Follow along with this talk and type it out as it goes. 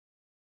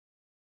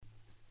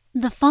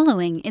The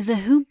following is a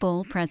Hoop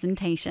Ball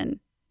presentation.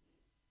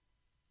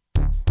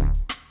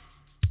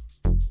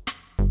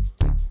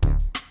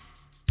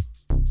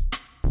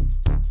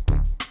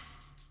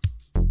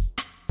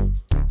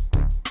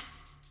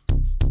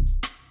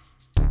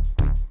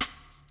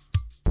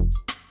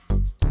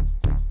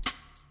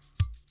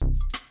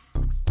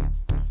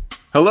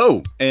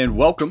 Hello, and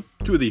welcome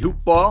to the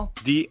Hoop Ball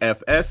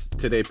DFS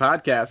Today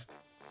podcast.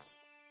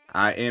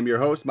 I am your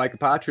host, Mike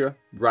Apotria,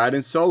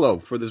 riding solo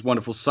for this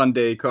wonderful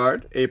Sunday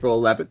card, April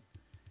 11th.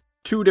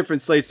 Two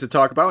different slates to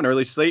talk about, an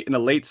early slate and a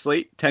late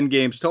slate, 10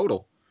 games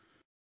total.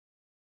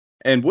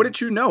 And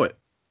wouldn't you know it,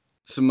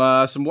 some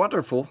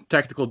wonderful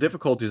technical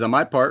difficulties on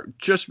my part.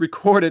 Just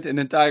recorded an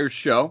entire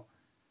show,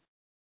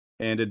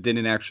 and it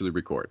didn't actually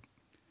record.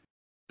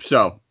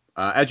 So,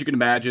 as you can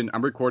imagine,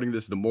 I'm recording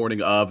this the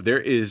morning of.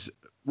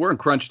 We're in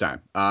crunch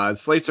time.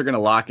 Slates are going to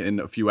lock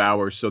in a few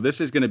hours, so this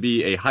is going to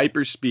be a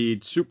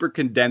hyper-speed, super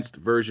condensed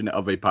version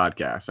of a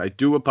podcast. I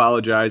do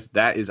apologize.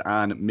 That is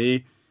on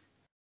me.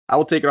 I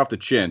will take it off the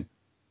chin,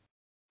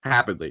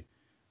 happily.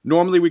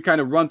 Normally, we kind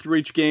of run through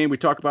each game. We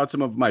talk about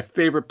some of my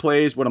favorite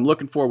plays, what I'm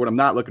looking for, what I'm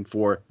not looking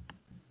for.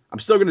 I'm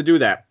still going to do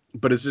that,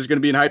 but it's just going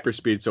to be in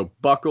hyper-speed, so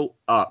buckle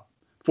up.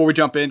 Before we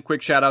jump in,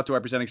 quick shout out to our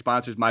presenting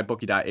sponsors,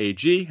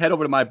 MyBookie.ag. Head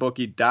over to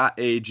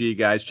MyBookie.ag,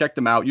 guys. Check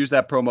them out. Use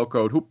that promo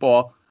code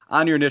HoopBall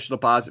on your initial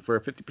deposit for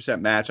a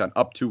 50% match on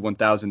up to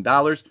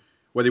 $1,000.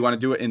 Whether you want to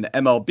do it in the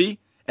MLB,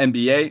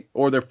 NBA,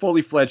 or their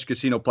fully fledged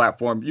casino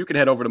platform, you can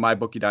head over to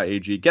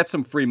mybookie.ag, get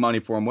some free money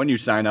for them when you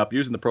sign up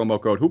using the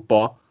promo code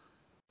HoopBall,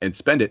 and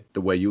spend it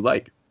the way you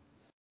like.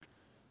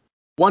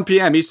 1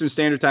 p.m. Eastern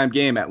Standard Time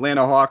game,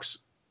 Atlanta Hawks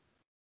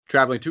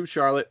traveling to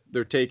Charlotte.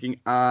 They're taking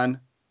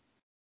on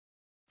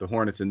the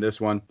Hornets in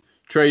this one.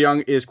 Trae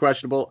Young is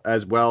questionable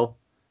as well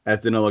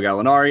as Danilo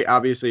Gallinari.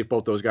 Obviously, if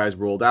both those guys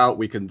ruled out,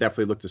 we can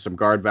definitely look to some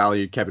guard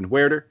value. Kevin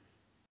Huerter.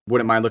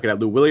 Wouldn't mind looking at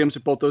Lou Williams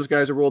if both those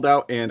guys are ruled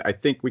out. And I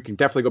think we can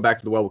definitely go back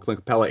to the well with Clint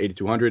Capella,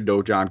 8,200.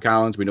 No John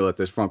Collins. We know that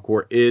this front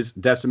court is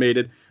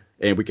decimated,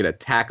 and we can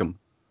attack them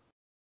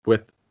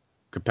with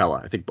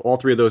Capella. I think all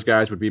three of those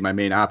guys would be my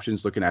main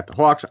options looking at the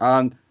Hawks.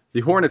 On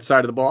the Hornets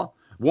side of the ball,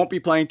 won't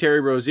be playing Terry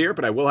Rozier,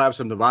 but I will have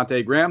some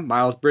Devontae Graham,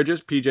 Miles Bridges,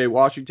 P.J.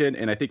 Washington,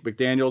 and I think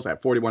McDaniels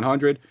at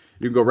 4,100.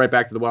 You can go right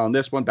back to the well in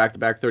this one.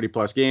 Back-to-back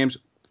 30-plus games,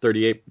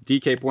 38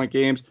 DK point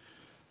games,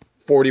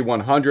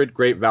 4,100.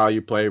 Great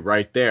value play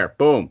right there.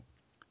 Boom.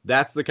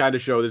 That's the kind of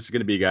show this is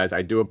going to be, guys.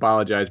 I do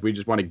apologize. We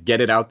just want to get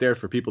it out there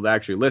for people to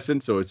actually listen,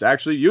 so it's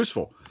actually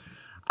useful.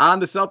 On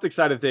the Celtics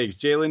side of things,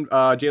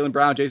 Jaylen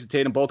Brown, Jason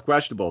Tatum, both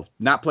questionable.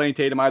 Not playing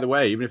Tatum either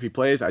way. Even if he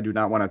plays, I do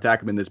not want to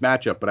attack him in this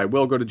matchup. But I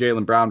will go to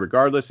Jaylen Brown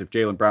regardless. If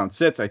Jaylen Brown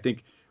sits, I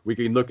think we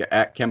can look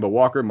at Kemba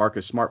Walker,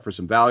 Marcus Smart for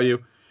some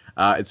value.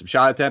 And some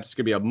shot attempts. It's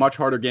going to be a much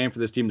harder game for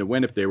this team to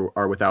win if they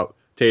are without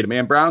Tatum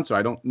and Brown. So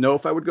I don't know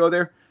if I would go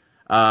there.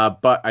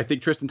 But I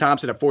think Tristan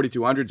Thompson at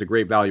 4,200 is a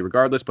great value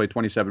regardless. Played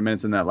 27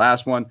 minutes in that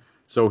last one.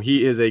 So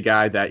he is a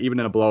guy that even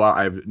in a blowout,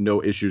 I have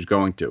no issues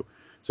going to.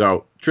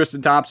 So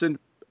Tristan Thompson,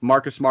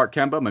 Marcus Smart,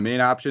 Kemba, my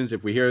main options.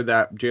 If we hear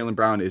that Jaylen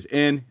Brown is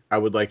in, I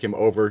would like him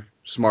over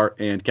Smart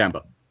and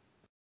Kemba.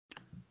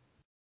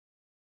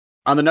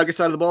 On the Nuggets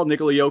side of the ball,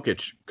 Nikola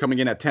Jokic coming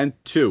in at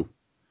 10-2.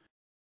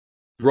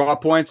 Raw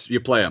points, you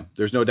play him.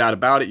 There's no doubt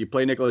about it. You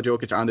play Nikola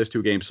Jokic on this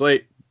two-game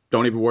slate.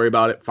 Don't even worry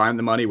about it. Find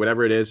the money,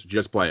 whatever it is,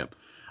 just play him.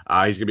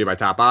 He's going to be my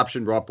top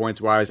option, raw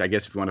points-wise. I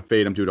guess if you want to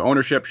fade him due to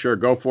ownership, sure,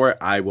 go for it.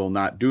 I will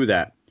not do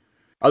that.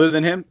 Other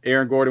than him,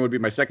 Aaron Gordon would be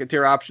my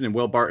second-tier option, and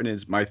Will Barton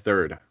is my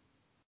third.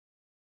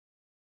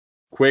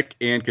 Quick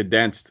and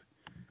condensed.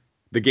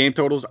 The game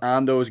totals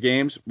on those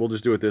games, we'll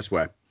just do it this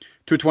way.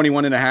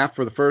 221.5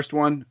 for the first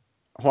one.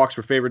 Hawks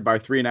were favored by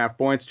 3.5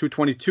 points.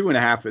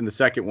 222.5 in the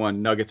second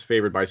one. Nuggets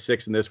favored by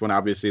 6 in this one.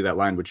 Obviously, that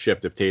line would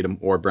shift if Tatum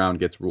or Brown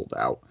gets ruled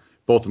out.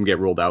 Both of them get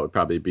ruled out, would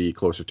probably be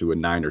closer to a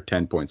 9 or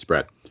 10 point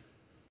spread.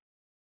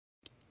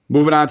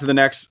 Moving on to the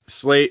next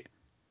slate.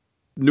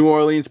 New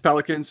Orleans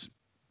Pelicans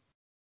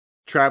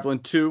traveling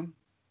to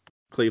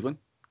Cleveland.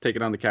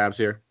 Taking on the Cavs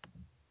here.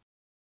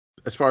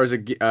 As far as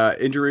a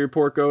injury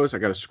report goes, I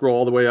got to scroll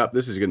all the way up.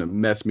 This is going to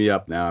mess me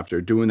up now after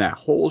doing that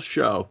whole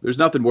show. There's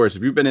nothing worse.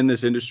 If you've been in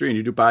this industry and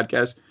you do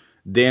podcasts,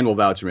 Dan will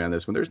vouch for me on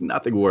this one. There's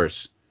nothing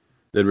worse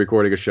than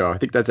recording a show. I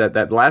think that's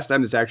that last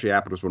time this actually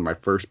happened was one of my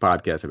first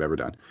podcasts I've ever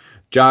done.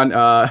 John,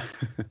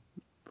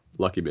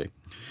 lucky me.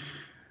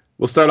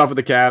 We'll start off with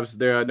the Cavs.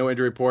 There no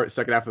injury report.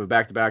 Second half of a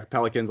back-to-back.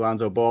 Pelicans,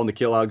 Lonzo Ball,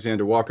 Nickeil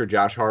Alexander-Walker,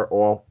 Josh Hart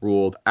all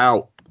ruled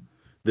out.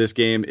 This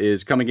game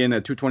is coming in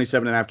at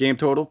 227.5 game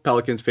total.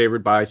 Pelicans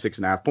favored by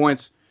 6.5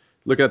 points.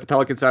 Looking at the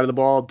Pelican side of the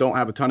ball, don't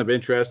have a ton of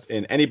interest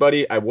in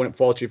anybody. I wouldn't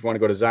fault you if you want to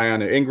go to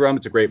Zion or Ingram.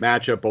 It's a great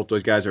matchup. Both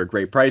those guys are a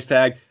great price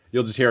tag.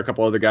 You'll just hear a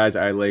couple other guys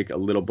I like a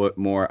little bit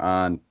more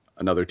on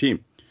another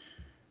team.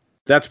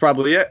 That's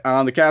probably it.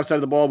 On the Cavs side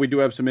of the ball, we do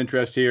have some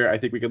interest here. I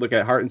think we could look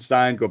at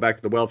Hartenstein, go back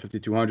to the well,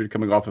 5,200,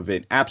 coming off of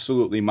an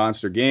absolutely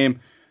monster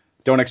game.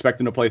 Don't expect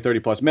him to play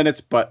 30-plus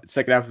minutes, but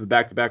second half of the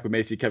back-to-back, we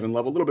may see Kevin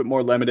Love a little bit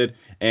more limited,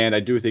 and I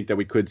do think that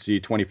we could see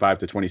 25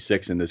 to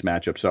 26 in this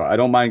matchup. So I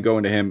don't mind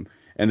going to him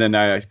And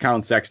then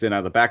Colin Sexton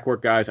out of the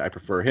backcourt guys, I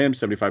prefer him,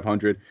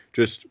 7,500.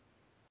 Just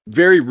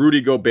very Rudy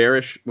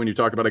Gobert-ish when you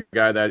talk about a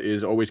guy that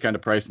is always kind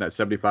of priced in that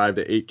 75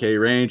 to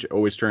 8K range,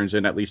 always turns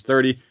in at least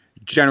 30.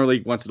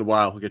 Generally, once in a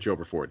while, he'll get you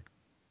over 40.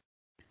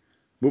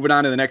 Moving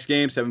on to the next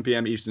game, 7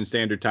 p.m. Eastern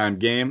Standard Time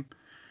game.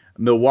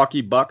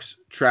 Milwaukee Bucks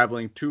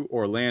traveling to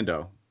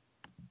Orlando.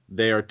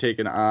 They are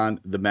taking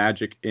on the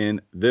Magic in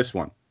this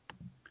one.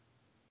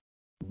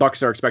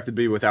 Bucks are expected to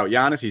be without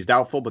Giannis. He's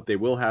doubtful, but they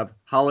will have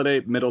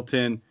Holiday,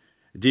 Middleton,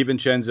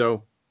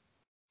 DiVincenzo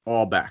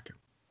all back,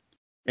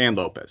 and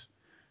Lopez.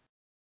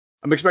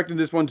 I'm expecting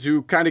this one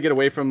to kind of get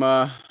away from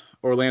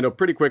Orlando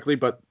pretty quickly,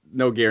 but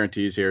no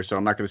guarantees here, so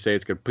I'm not going to say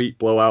it's a complete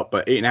blowout,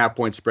 but 8.5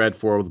 point spread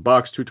for the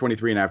Bucks,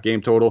 223.5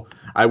 game total.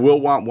 I will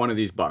want one of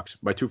these Bucks.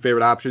 My two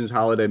favorite options,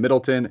 Holiday,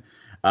 Middleton. If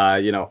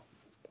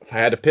I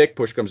had to pick,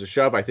 push comes to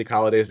shove, I think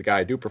Holiday is the guy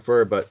I do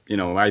prefer, but,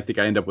 I think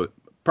I end up with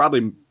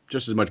probably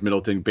just as much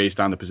Middleton based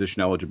on the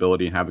position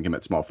eligibility and having him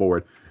at small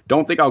forward.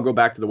 Don't think I'll go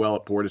back to the well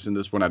at Portis in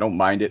this one. I don't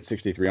mind it,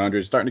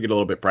 6,300. Starting to get a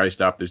little bit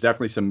priced up. There's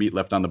definitely some meat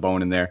left on the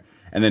bone in there.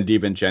 And then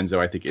DiVincenzo,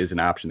 I think, is an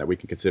option that we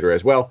can consider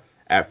as well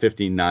at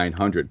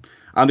 5,900.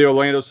 On the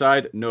Orlando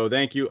side, no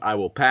thank you. I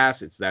will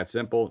pass. It's that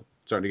simple.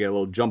 Starting to get a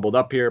little jumbled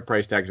up here.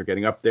 Price tags are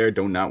getting up there.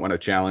 Do not want to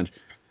challenge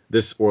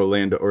this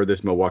Orlando or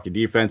this Milwaukee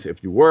defense.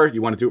 If you want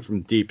to do it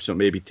from deep, so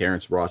maybe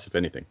Terrence Ross, if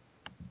anything.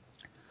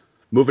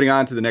 Moving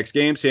on to the next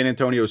game, San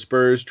Antonio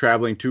Spurs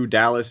traveling to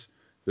Dallas.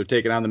 They're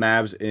taking on the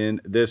Mavs in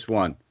this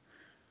one.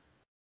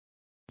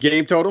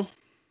 Game total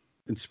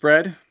and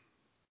spread,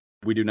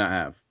 we do not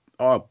have.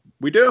 Oh,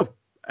 we do.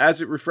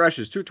 As it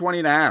refreshes,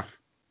 220.5.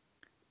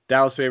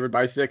 Dallas favored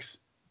by 6.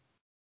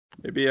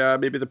 Maybe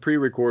the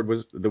pre-record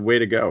was the way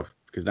to go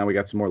because now we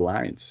got some more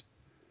lines.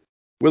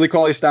 Willie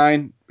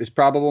Cauley-Stein is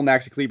probable.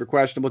 Maxi Kleber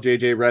questionable.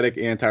 J.J.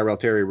 Redick and Tyrell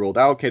Terry ruled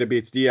out. Keita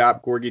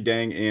Bates-Diop, Gorgui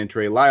Dieng, and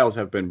Trey Lyles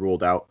have been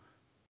ruled out.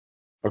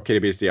 Or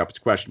Keita Bates-Diop is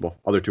questionable.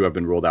 Other two have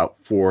been ruled out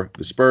for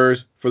the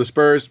Spurs. For the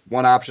Spurs,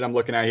 one option I'm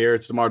looking at here,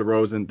 it's DeMar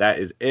DeRozan. That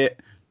is it.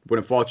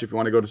 Wouldn't fault you if you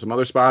want to go to some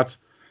other spots.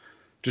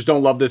 Just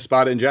don't love this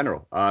spot in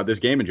general, this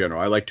game in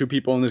general. I like two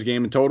people in this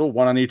game in total,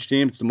 one on each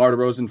team. It's DeMar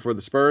DeRozan for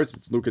the Spurs.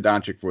 It's Luka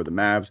Doncic for the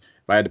Mavs.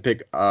 If I had to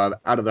pick out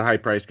of the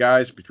high-priced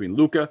guys between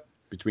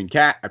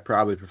Cat, I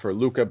probably prefer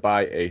Luka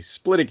by a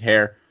splitting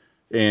hair.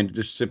 And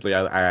just simply,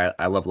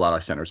 I love a lot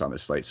of centers on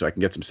this slate, so I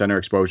can get some center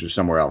exposure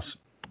somewhere else.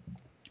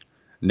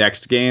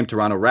 Next game,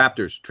 Toronto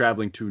Raptors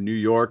traveling to New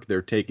York.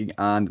 They're taking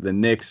on the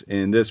Knicks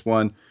in this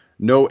one.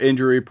 No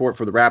injury report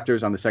for the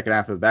Raptors on the second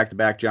half of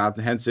back-to-back.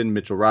 Jonathan Henson,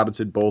 Mitchell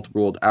Robinson, both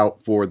ruled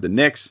out for the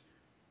Knicks.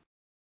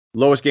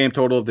 Lowest game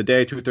total of the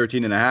day,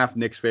 213.5.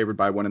 Knicks favored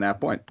by 1.5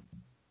 point.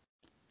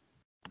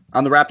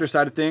 On the Raptors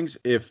side of things,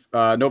 if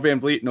no Van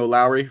Vliet, no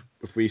Lowry,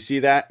 if we see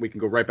that, we can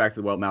go right back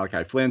to the well.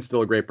 Malachi Flynn,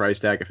 still a great price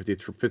tag at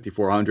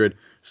 5,400.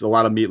 So a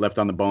lot of meat left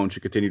on the bone.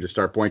 Should continue to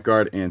start point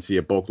guard and see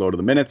a bulk load of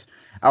the minutes.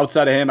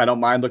 Outside of him, I don't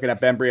mind looking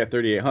at Bembry at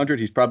 3,800.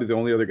 He's probably the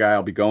only other guy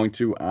I'll be going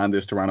to on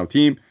this Toronto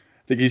team.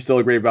 I think he's still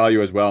a great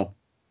value as well.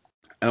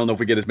 I don't know if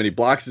we get as many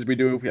blocks as we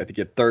do. I think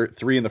he had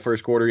 3 in the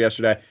first quarter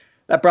yesterday.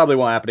 That probably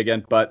won't happen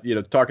again. But,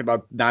 talking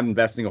about not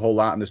investing a whole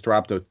lot in this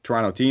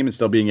Toronto team and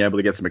still being able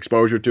to get some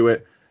exposure to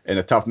it in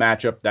a tough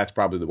matchup, that's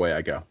probably the way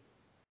I go.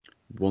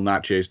 Will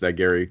not chase that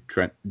Gary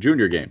Trent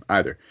Jr. game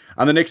either.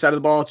 On the Knicks side of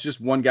the ball, it's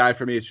just one guy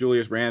for me. It's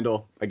Julius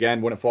Randle.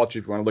 Again, wouldn't fault you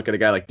if you want to look at a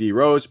guy like D.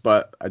 Rose,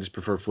 but I just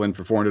prefer Flynn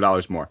for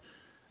 $400 more.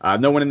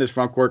 No one in this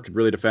front court could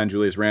really defend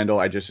Julius Randle.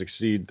 I just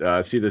see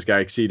this guy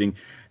exceeding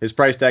his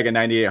price tag at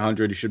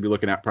 9,800. You should be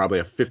looking at probably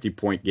a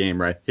 50-point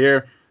game right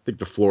here. I think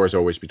the floor is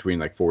always between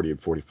like 40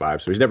 and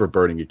 45, so he's never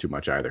burning you too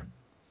much either.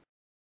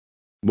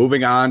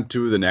 Moving on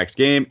to the next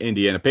game,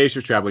 Indiana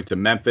Pacers traveling to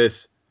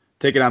Memphis,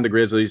 taking on the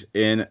Grizzlies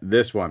in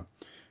this one.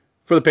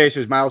 For the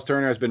Pacers, Miles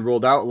Turner has been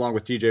ruled out along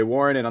with TJ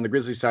Warren. And on the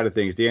Grizzlies side of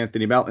things,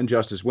 DeAnthony Melton,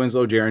 Justice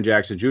Winslow, Jaren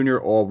Jackson Jr.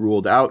 all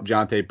ruled out.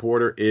 Jonte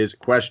Porter is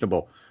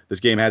questionable. This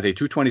game has a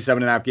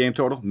 227.5 game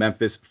total.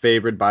 Memphis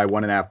favored by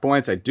 1.5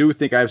 points. I do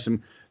think I have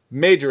some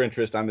major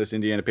interest on this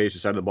Indiana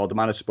Pacers side of the ball.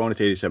 Domantas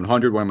Sabonis,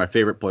 8,700, one of my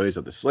favorite plays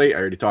of the slate. I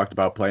already talked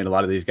about playing a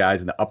lot of these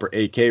guys in the upper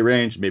 8K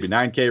range, maybe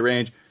 9K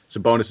range.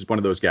 Sabonis is one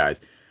of those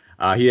guys.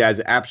 He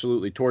has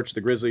absolutely torched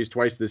the Grizzlies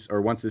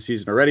once this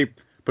season already.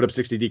 Put up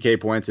 60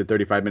 DK points in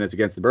 35 minutes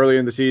against them earlier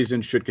in the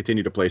season. Should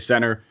continue to play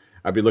center.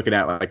 I'd be looking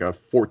at like a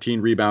 14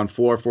 rebound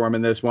floor for him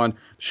in this one.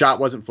 Shot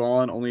wasn't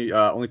falling.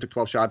 Only took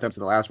 12 shot attempts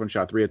in the last one.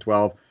 Shot 3 of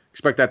 12.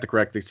 Expect that to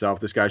correct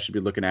itself. This guy should be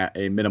looking at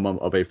a minimum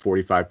of a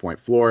 45-point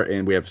floor,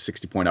 and we have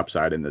 60-point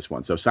upside in this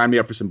one. So sign me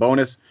up for some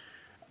bonus.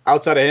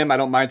 Outside of him, I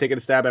don't mind taking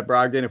a stab at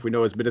Brogdon. If we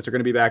know his minutes are going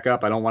to be back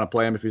up, I don't want to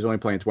play him if he's only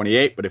playing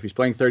 28. But if he's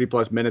playing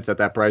 30-plus minutes at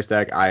that price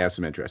tag, I have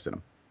some interest in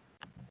him.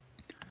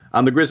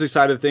 On the Grizzlies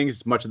side of things,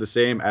 it's much of the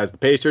same as the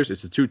Pacers.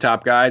 It's the two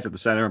top guys at the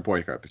center and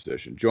point guard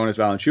position. Jonas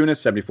Valanciunas,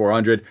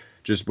 7,400.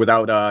 Just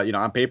without,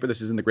 on paper,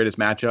 this isn't the greatest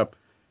matchup.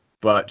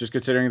 But just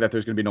considering that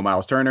there's going to be no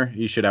Miles Turner,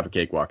 he should have a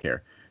cakewalk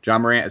here.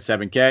 John Morant at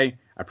 7K.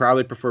 I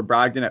probably prefer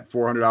Brogdon at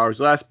 $400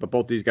 less, but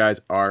both these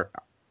guys are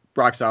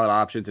rock-solid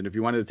options. And if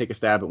you wanted to take a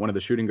stab at one of the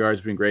shooting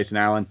guards between Grayson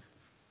Allen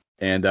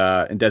and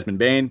Desmond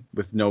Bain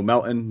with no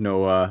Melton,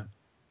 no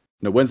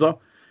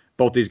Winslow.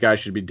 Both these guys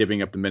should be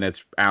divvying up the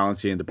minutes. Allen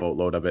seeing the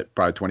boatload of it,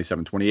 probably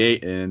 27,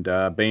 28,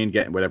 and Bain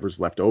getting whatever's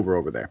left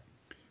over there.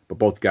 But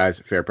both guys,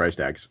 fair price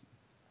tags.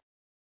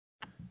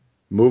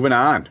 Moving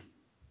on.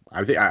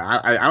 I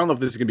don't know if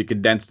this is going to be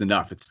condensed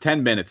enough. It's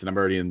 10 minutes, and I'm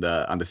already on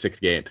the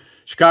sixth game.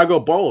 Chicago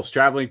Bulls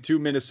traveling to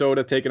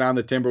Minnesota, taking on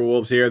the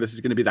Timberwolves here. This is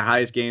going to be the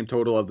highest game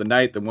total of the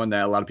night, the one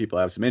that a lot of people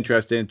have some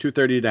interest in.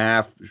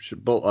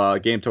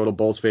 230.5 game total.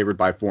 Bulls favored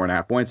by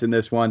 4.5 points in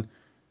this one.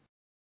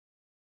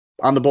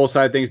 On the Bulls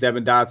side of things,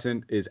 Devin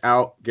Dotson is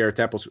out. Garrett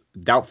Temple's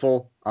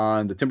doubtful.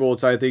 On the Timberwolves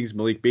side of things,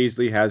 Malik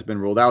Beasley has been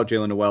ruled out.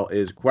 Jalen Noel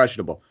is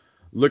questionable.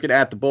 Looking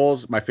at the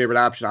Bulls, my favorite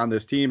option on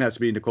this team has to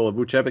be Nikola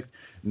Vucevic,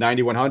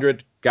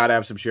 9,100. Got to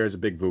have some shares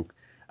of Big Vuk.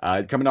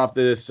 Coming off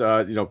this,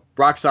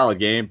 rock solid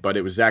game, but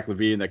it was Zach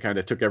LaVine that kind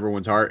of took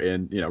everyone's heart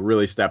and,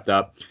 really stepped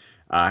up.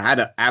 Had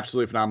an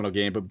absolutely phenomenal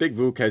game, but Big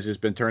Vuk has just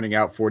been turning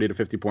out 40 to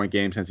 50 point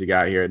games since he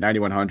got here at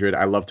 9,100.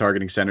 I love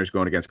targeting centers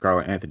going against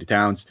Karl-Anthony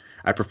Towns.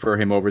 I prefer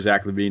him over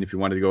Zach LaVine. If you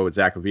wanted to go with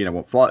Zach LaVine, I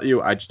won't fault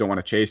you. I just don't want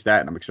to chase that,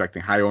 and I'm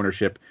expecting high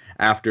ownership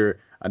after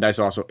a nice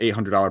also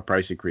 $800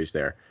 price increase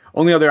there.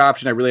 Only other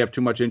option I really have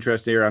too much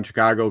interest here on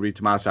Chicago would be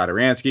Tomas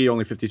Satoransky,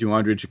 only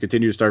 5,200. Should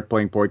continue to start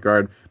playing point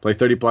guard, play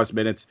 30-plus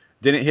minutes.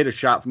 Didn't hit a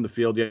shot from the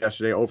field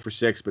yesterday, 0 for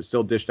 6, but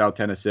still dished out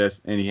 10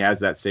 assists, and he has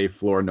that safe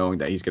floor knowing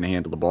that he's going to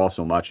handle the ball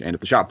so much. And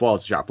if the shot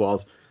falls, the shot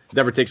falls. It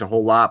never takes a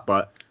whole lot,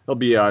 but he'll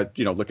be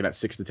looking at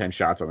 6 to 10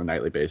 shots on a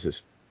nightly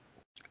basis.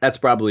 That's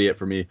probably it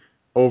for me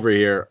over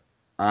here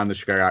on the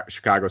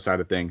Chicago side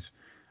of things.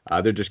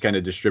 They're just kind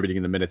of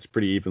distributing the minutes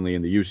pretty evenly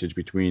in the usage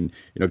between,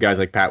 guys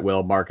like Pat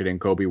Will, Marketing,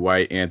 Kobe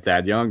White, and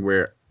Thad Young,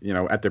 where,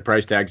 at their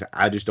price tags,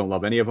 I just don't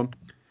love any of them.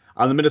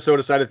 On the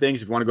Minnesota side of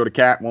things, if you want to go to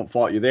Cat, won't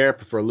fault you there.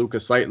 Prefer Luka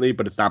slightly,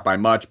 but it's not by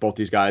much. Both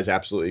these guys,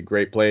 absolutely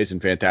great plays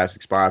and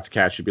fantastic spots.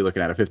 Cat should be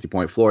looking at a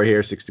 50-point floor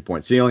here,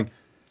 60-point ceiling.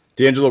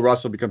 D'Angelo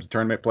Russell becomes a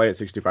tournament play at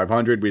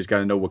 6,500. We just got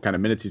to know what kind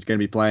of minutes he's going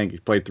to be playing. He's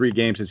played 3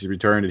 games since he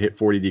returned and hit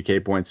 40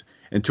 DK points.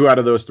 And 2 out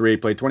of those 3,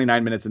 played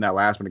 29 minutes in that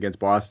last one against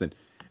Boston.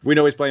 If we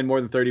know he's playing more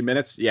than 30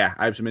 minutes, yeah,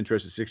 I have some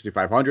interest at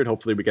 6,500.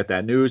 Hopefully we get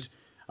that news.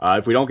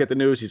 If we don't get the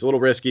news, he's a little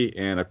risky,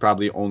 and I'd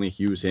probably only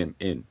use him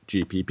in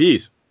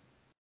GPPs.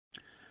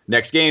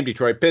 Next game,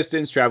 Detroit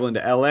Pistons traveling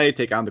to L.A.,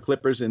 take on the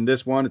Clippers in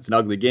this one. It's an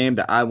ugly game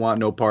that I want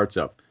no parts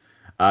of.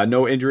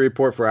 No injury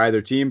report for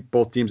either team.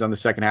 Both teams on the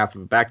second half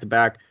of a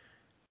back-to-back.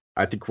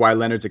 I think Kawhi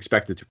Leonard's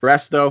expected to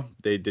rest, though.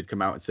 They did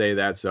come out and say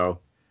that, so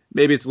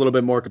maybe it's a little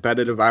bit more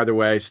competitive either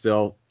way.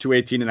 Still,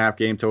 218.5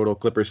 game total.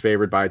 Clippers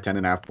favored by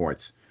 10.5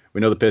 points. We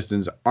know the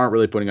Pistons aren't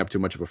really putting up too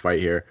much of a fight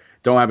here.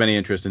 Don't have any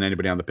interest in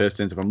anybody on the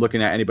Pistons. If I'm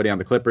looking at anybody on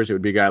the Clippers, it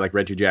would be a guy like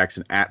Reggie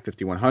Jackson at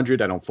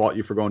 5,100. I don't fault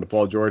you for going to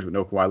Paul George with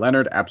no Kawhi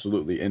Leonard.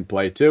 Absolutely in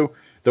play, too.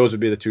 Those would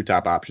be the 2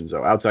 top options,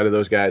 though. Outside of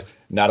those guys,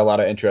 not a lot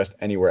of interest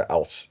anywhere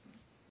else.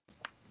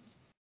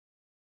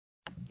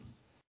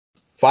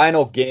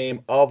 Final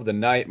game of the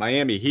night,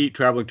 Miami Heat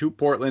traveling to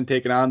Portland,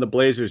 taking on the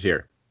Blazers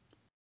here.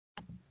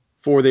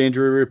 For the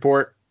injury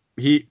report,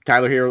 Heat,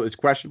 Tyler Hero is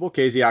questionable.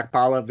 KZ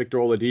Okpala, Victor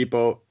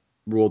Oladipo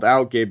ruled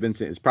out. Gabe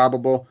Vincent is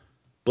probable.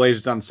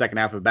 Blazers on the second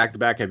half of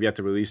back-to-back have yet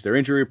to release their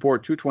injury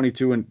report.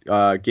 222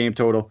 in game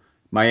total.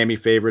 Miami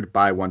favored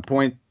by 1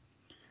 point.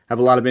 Have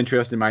a lot of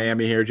interest in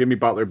Miami here. Jimmy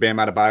Butler, Bam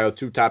Adebayo,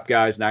 2 top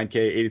guys, 9K,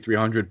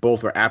 8,300.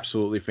 Both are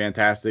absolutely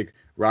fantastic,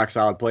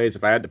 rock-solid plays.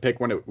 If I had to pick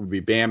one, it would be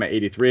Bam at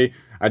 83.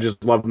 I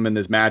just love him in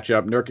this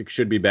matchup. Nurkic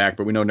should be back,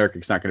 but we know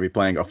Nurkic's not going to be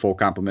playing a full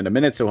complement of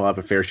minutes, so he'll have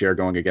a fair share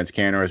going against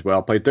Kanter as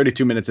well. Played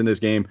 32 minutes in this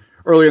game.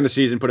 Earlier in the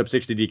season, put up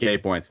 60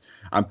 DK points.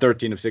 I'm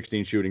 13 of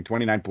 16 shooting,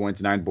 29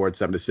 points, 9 boards,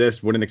 7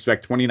 assists. Wouldn't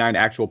expect 29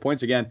 actual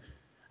points again.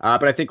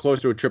 But I think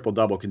close to a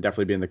triple-double can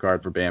definitely be in the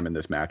card for Bam in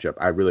this matchup.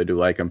 I really do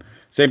like him.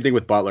 Same thing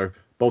with Butler.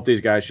 Both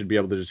these guys should be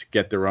able to just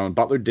get their own.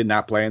 Butler did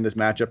not play in this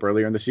matchup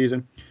earlier in the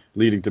season,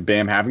 leading to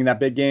Bam having that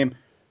big game.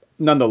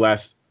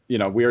 Nonetheless, we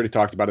already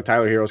talked about it.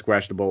 Tyler Hero's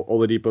questionable.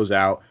 Oladipo's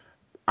out.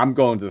 I'm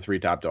going to the 3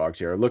 top dogs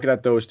here. Looking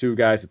at those 2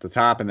 guys at the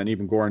top, and then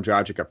even Goran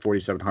Dragic at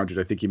 4,700,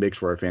 I think he makes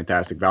for a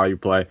fantastic value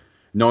play.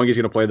 Knowing he's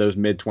going to play those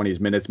mid-20s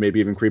minutes, maybe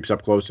even creeps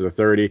up close to the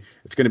 30.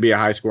 It's going to be a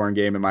high-scoring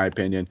game, in my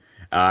opinion.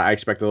 I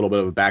expect a little bit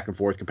of a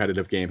back-and-forth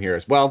competitive game here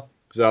as well.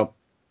 So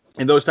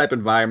in those type of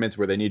environments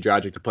where they need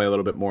Dragic to play a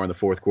little bit more in the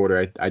fourth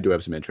quarter, I do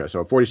have some interest.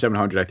 So at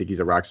 4,700, I think he's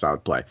a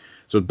rock-solid play.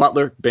 So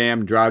Butler,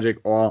 Bam, Dragic,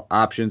 all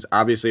options.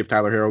 Obviously, if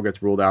Tyler Hero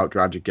gets ruled out,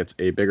 Dragic gets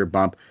a bigger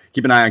bump.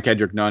 Keep an eye on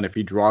Kendrick Nunn. If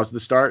he draws the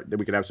start, then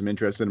we could have some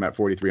interest in him at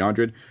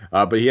 4,300.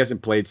 But he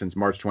hasn't played since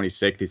March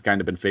 26th. He's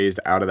kind of been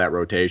phased out of that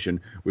rotation.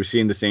 We've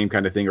seen the same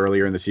kind of thing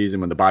earlier in the season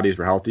when the bodies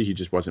were healthy. He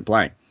just wasn't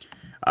playing.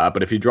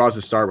 But if he draws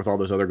the start with all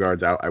those other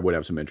guards out, I would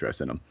have some interest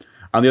in him.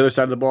 On the other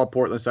side of the ball,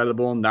 Portland side of the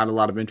ball, not a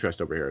lot of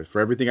interest over here. For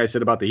everything I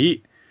said about the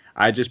Heat,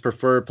 I just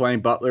prefer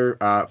playing Butler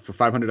for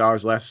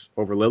 $500 less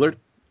over Lillard.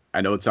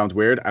 I know it sounds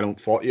weird. I don't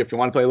fault you if you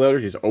want to play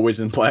Lillard. He's always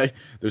in play.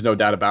 There's no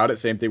doubt about it.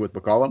 Same thing with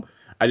McCollum.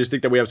 I just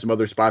think that we have some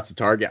other spots to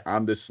target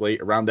on this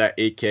slate around that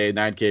 8K,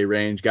 9K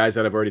range. Guys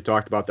that I've already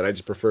talked about that I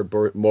just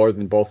prefer more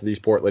than both of these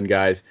Portland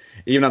guys.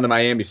 Even on the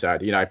Miami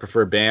side, I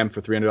prefer Bam for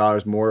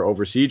 $300 more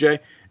over CJ.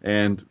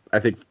 And I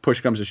think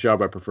push comes to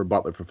shove, I prefer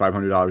Butler for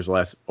 $500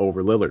 less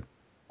over Lillard.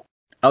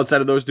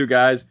 Outside of those two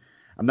guys,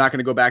 I'm not going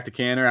to go back to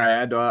Kanter.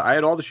 I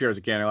had all the shares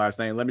of Kanter last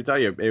night. And let me tell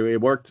you, it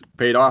worked,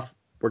 paid off,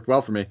 worked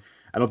well for me.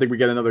 I don't think we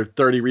get another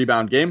 30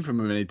 rebound game from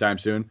him anytime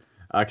soon.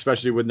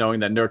 Especially with knowing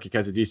that Nurkic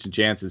has a decent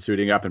chance of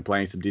suiting up and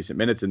playing some decent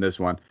minutes in this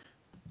one.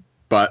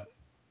 But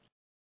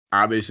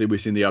obviously we've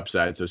seen the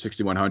upside, so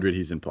 6,100,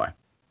 he's in play.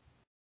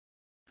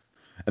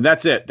 And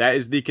that's it. That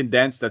is the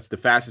condensed. That's the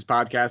fastest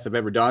podcast I've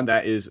ever done.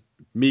 That is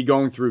me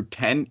going through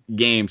 10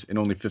 games in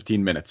only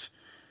 15 minutes.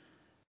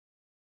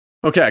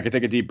 Okay, I can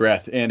take a deep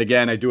breath. And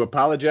again, I do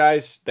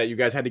apologize that you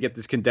guys had to get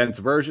this condensed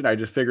version. I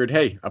just figured,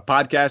 hey, a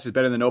podcast is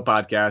better than no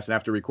podcast. And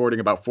after recording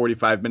about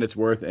 45 minutes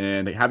worth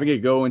and having it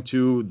go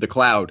into the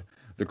cloud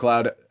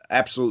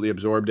absolutely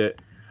absorbed it.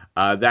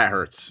 That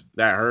hurts.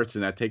 That hurts,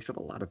 and that takes up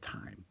a lot of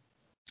time.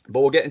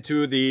 But we'll get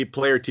into the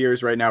player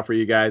tiers right now for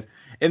you guys.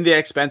 In the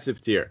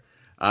expensive tier,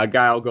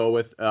 guy I'll go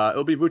with,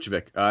 it'll be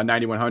Vucevic,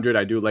 9,100.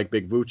 I do like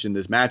Big Vooch in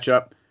this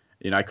matchup.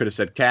 I could have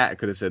said Cat. I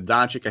could have said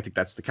Doncic. I think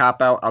that's the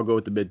cop-out. I'll go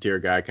with the mid-tier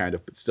guy, kind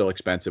of, but still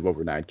expensive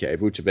over 9K.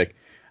 Vucevic,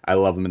 I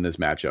love him in this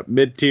matchup.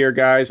 Mid-tier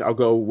guys, I'll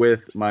go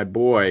with my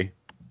boy,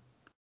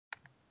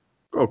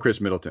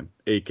 Chris Middleton,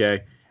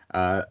 8K.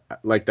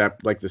 Like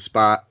the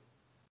spot.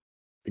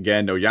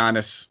 Again, no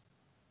Giannis.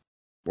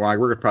 Well,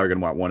 we're probably going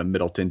to want one of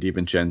Middleton,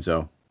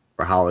 DiVincenzo,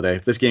 or Holiday.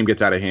 If this game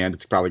gets out of hand,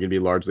 it's probably going to be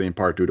largely in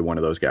part due to one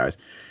of those guys.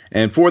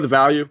 And for the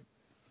value,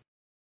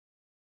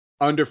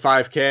 under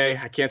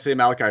 5K, I can't say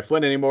Malachi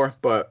Flynn anymore,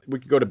 but we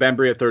could go to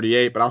Bembry at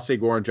 38, but I'll say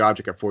Goran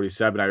Dragic at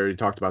 47. I already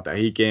talked about that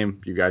Heat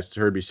game. You guys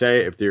heard me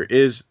say if there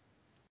is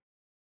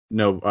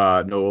no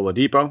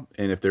Oladipo,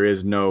 and if there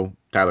is no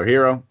Tyler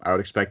Hero, I would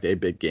expect a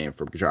big game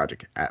from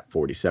Dragic at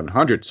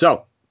 4,700.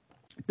 So,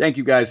 thank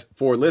you guys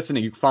for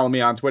listening. You can follow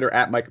me on Twitter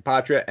at Micah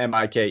Patria,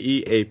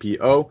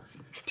 MikeApotria.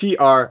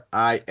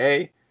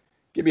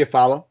 Give me a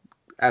follow.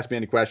 Ask me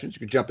any questions. You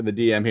can jump in the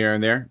DM here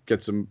and there,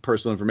 get some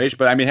personal information.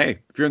 But, hey,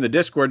 if you're in the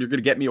Discord, you're going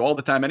to get me all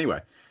the time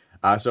anyway.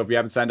 So if you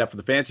haven't signed up for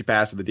the Fancy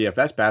Pass or the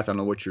DFS Pass, I don't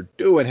know what you're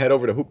doing. Head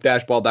over to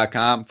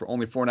hoop-ball.com. For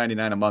only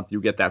 $4.99 a month,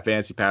 you get that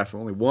Fancy Pass. For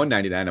only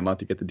 $1.99 a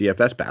month, you get the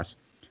DFS Pass.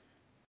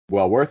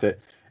 Well worth it.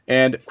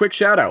 And quick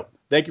shout-out.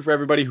 Thank you for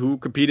everybody who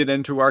competed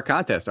into our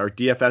contest, our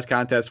DFS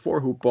contest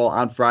for Hoop Ball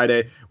on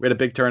Friday. We had a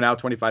big turnout,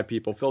 25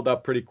 people, filled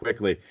up pretty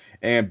quickly.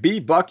 And B.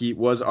 Bucky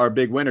was our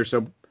big winner.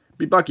 So,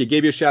 B. Bucky,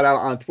 gave you a shout-out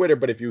on Twitter,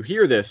 but if you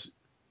hear this,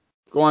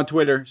 go on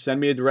Twitter, send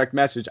me a direct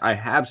message. I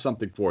have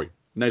something for you.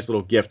 Nice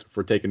little gift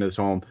for taking this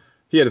home.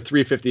 He had a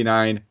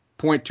 359.25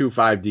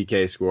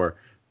 DK score.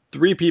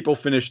 3 people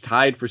finished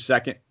tied for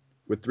second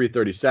with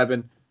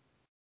 337.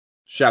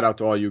 Shout out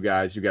to all you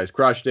guys. You guys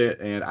crushed it.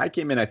 And I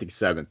came in, I think,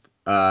 7th.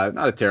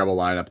 Not a terrible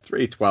lineup.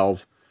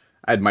 312.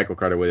 I had Michael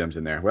Carter-Williams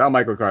in there. Well,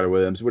 Michael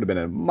Carter-Williams would have been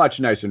a much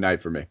nicer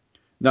night for me.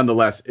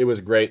 Nonetheless, it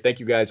was great. Thank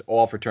you guys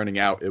all for turning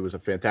out. It was a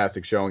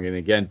fantastic showing. And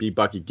again, B.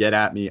 Bucky, get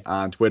at me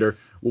on Twitter.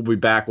 We'll be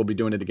back. We'll be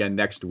doing it again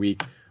next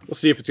week. We'll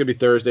see if it's going to be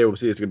Thursday. We'll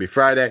see if it's going to be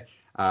Friday.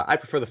 I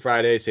prefer the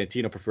Friday.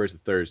 Santino prefers the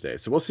Thursday.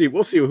 So we'll see.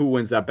 We'll see who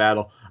wins that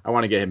battle. I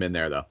want to get him in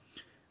there, though.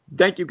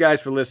 Thank you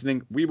guys for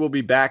listening. We will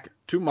be back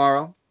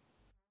tomorrow.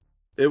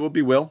 It will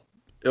be Will.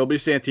 It'll be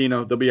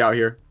Santino. They'll be out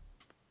here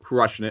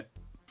crushing it.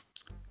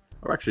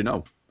 Or actually,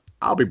 no.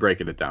 I'll be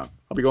breaking it down.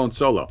 I'll be going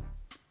solo.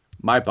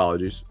 My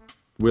apologies.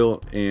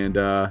 Will and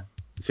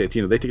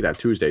Santino, they take that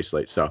Tuesday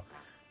slate. So,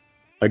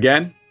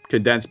 again,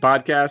 condensed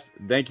podcast.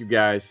 Thank you,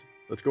 guys.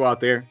 Let's go out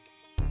there.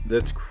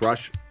 Let's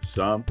crush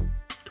some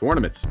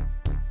tournaments.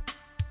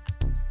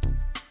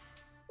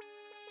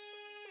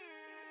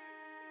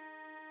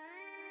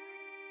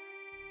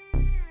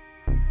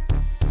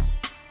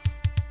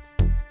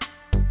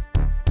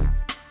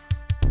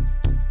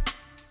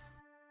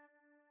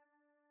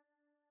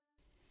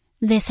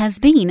 This has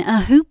been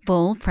a Hoop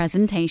Ball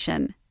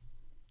presentation.